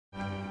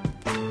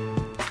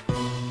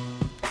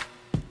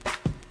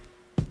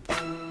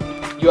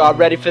You all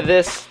ready for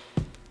this?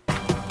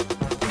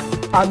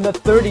 I'm the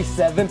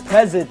 37th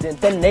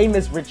president, the name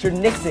is Richard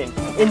Nixon.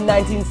 In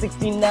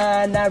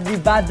 1969, I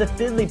revived the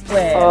Philly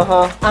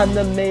plan. I'm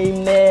the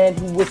main man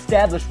who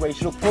established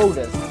racial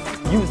quotas,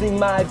 using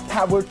my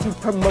power to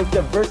promote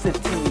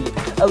diversity,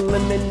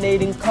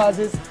 eliminating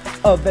causes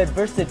of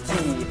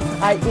adversity.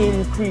 I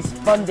increased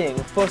funding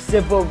for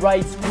civil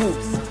rights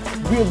groups.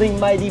 Wielding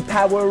mighty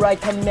power, I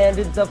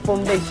commanded the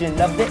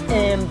formation of the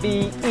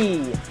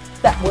MBE.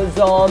 That was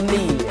all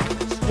me.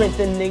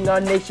 Strengthening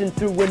our nation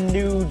through a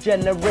new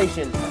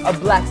generation of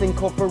blacks and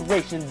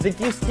corporations.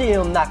 If you're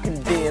still not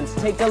convinced,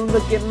 take a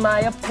look at my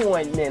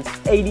appointments.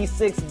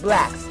 86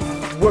 blacks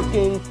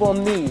working for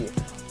me,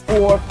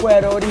 4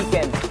 Puerto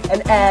Ricans,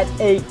 and add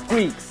 8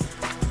 Greeks.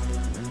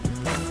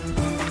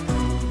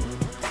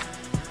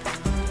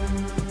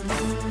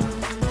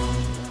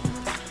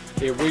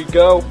 Here we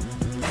go.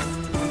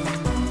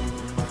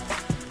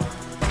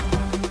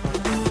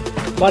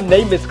 My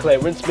name is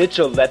Clarence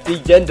Mitchell at the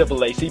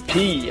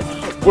NAACP.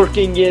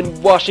 Working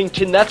in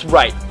Washington, that's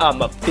right,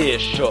 I'm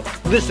official.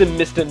 Listen,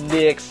 Mr.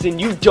 Nixon,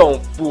 you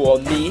don't fool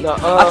me.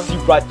 I see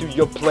right through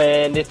your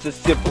plan, it's a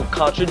simple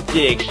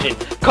contradiction,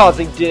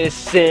 causing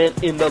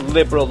dissent in the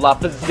liberal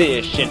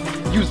opposition.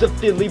 Use a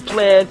Philly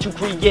plan to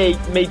create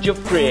major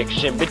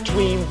friction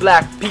between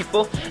black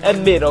people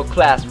and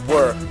middle-class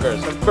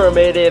workers.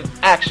 Affirmative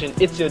action,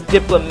 it's your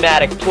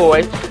diplomatic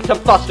ploy to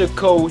foster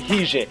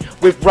cohesion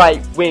with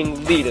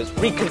right-wing leaders.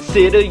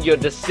 Reconsider your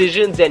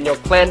decisions and your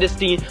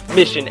clandestine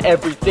mission.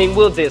 Everything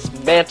will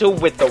dismantle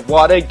with the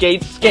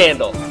Watergate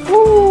scandal.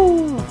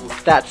 Woo!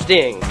 That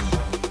stings.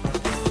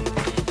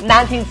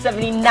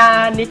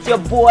 1979, it's your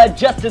boy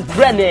Justice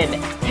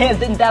Brennan,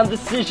 handing down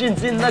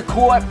decisions in the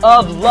court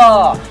of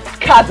law.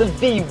 Casa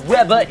v.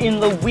 Weber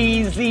in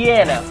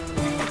Louisiana,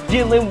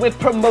 dealing with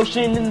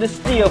promotion in the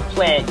steel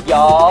plant,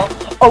 y'all.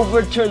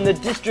 Overturn the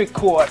district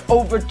court,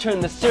 overturn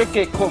the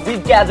circuit court.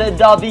 We've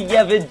gathered all the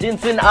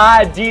evidence and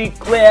I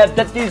declare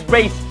that these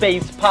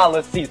race-based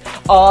policies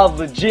are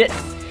legit.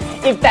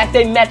 In fact,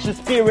 they match the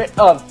spirit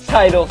of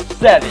Title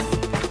VII.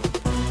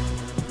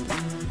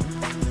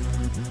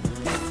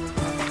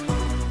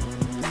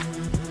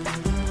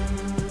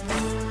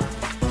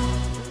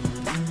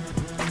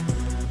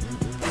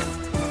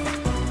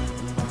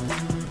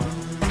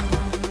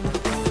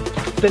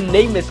 The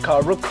name is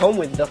Carl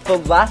Cohen, the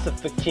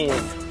philosopher king.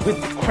 With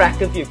the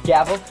crack of your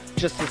gavel,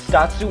 justice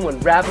starts to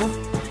unravel.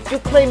 You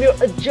claim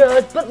you're a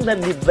judge, but let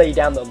me lay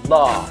down the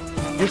law.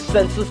 Your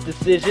senseless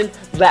decision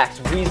lacks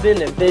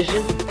reason and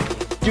vision.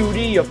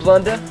 Duty or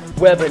blunder,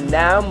 Weber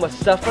now must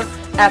suffer.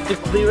 After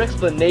clear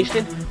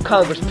explanation,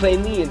 Congress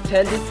plainly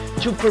intended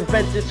to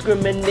prevent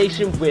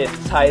discrimination with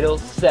Title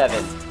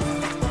VII.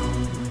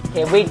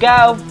 Here we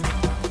go.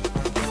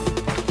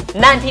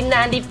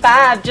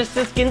 1995,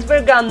 Justice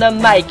Ginsburg on the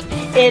mic.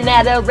 In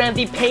Adderall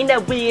v. Pena,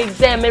 we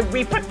examine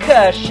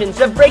repercussions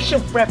of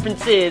racial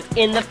preferences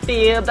in the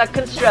field of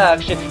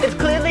construction. It's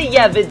clearly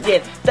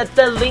evident that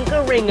the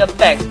lingering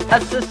effects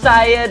of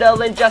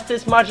societal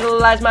injustice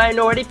marginalize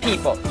minority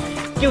people.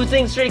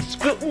 Using strict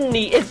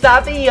scrutiny is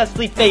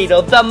obviously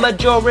fatal. The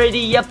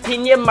majority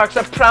opinion marks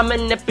a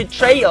prominent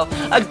betrayal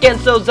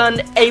against those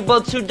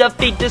unable to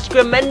defeat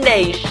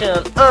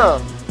discrimination.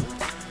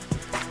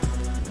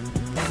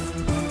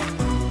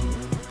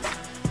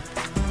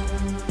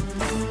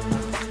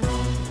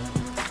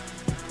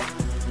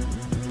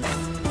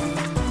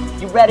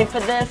 You ready for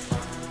this?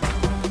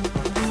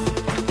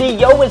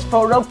 The O is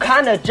for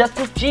O'Connor,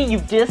 Justice G, you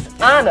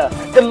dishonor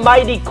the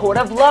mighty court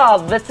of law.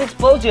 Let's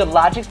expose your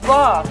logic's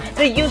flaw.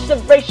 The use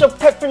of racial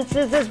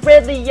preferences is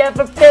rarely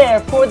ever fair.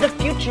 For the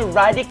future,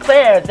 I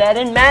declare that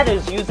in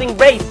matters using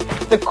race,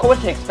 the court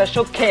takes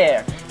special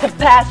care. To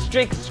pass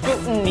strict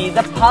scrutiny,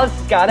 the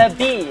policy's gotta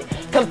be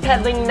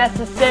compelling,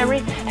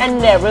 necessary, and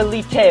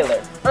narrowly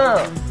tailored.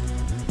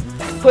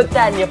 Put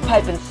that in your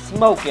pipe and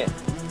smoke it.